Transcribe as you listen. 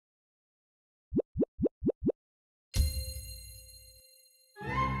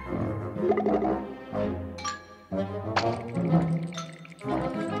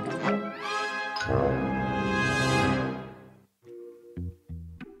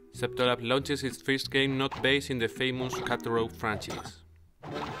ZeptoLab launches its first game not based in the famous Cataro franchise.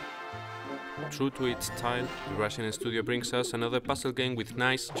 True to its style, the Russian studio brings us another puzzle game with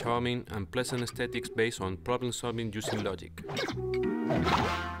nice, charming and pleasant aesthetics based on problem-solving using logic.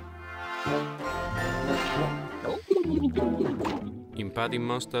 In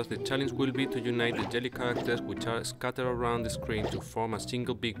iDemox, the challenge will be to unite the jelly characters which are scattered around the screen to form a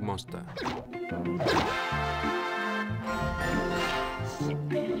single big monster.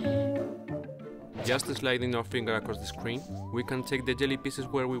 Just sliding our finger across the screen, we can take the jelly pieces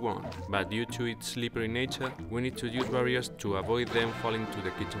where we want, but due to its slippery nature, we need to use barriers to avoid them falling to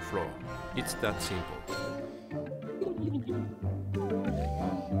the kitchen floor. It's that simple.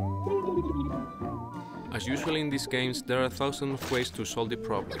 As usual in these games, there are thousands of ways to solve the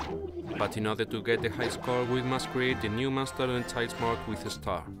problem, but in order to get the high score, we must create a new monster and tiles marked with a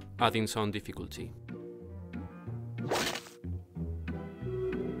star, adding some difficulty.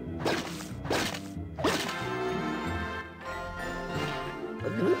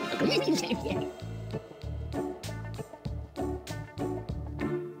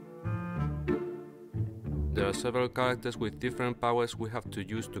 There are several characters with different powers we have to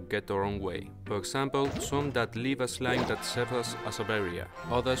use to get our own way. For example, some that leave a slime that serves as a barrier,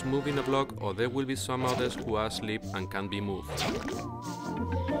 others moving a block, or there will be some others who are asleep and can be moved.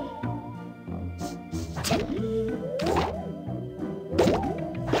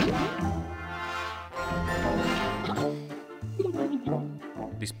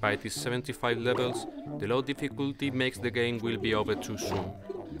 Despite its 75 levels, the low difficulty makes the game will be over too soon.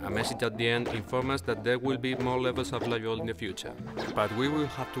 A message at the end informs us that there will be more levels available in the future, but we will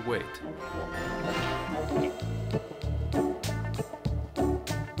have to wait.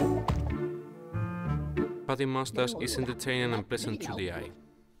 iDemox is entertaining and pleasant to the eye,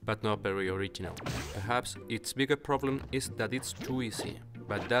 but not very original. Perhaps its bigger problem is that it's too easy,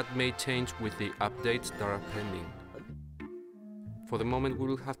 but that may change with the updates that are pending. For the moment we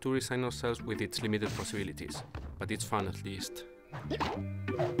will have to resign ourselves with its limited possibilities, but it's fun at least.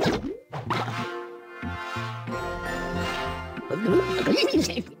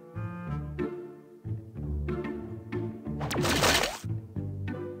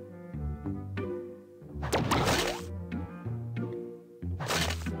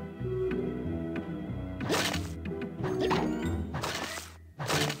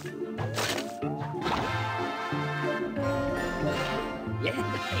 Yeah,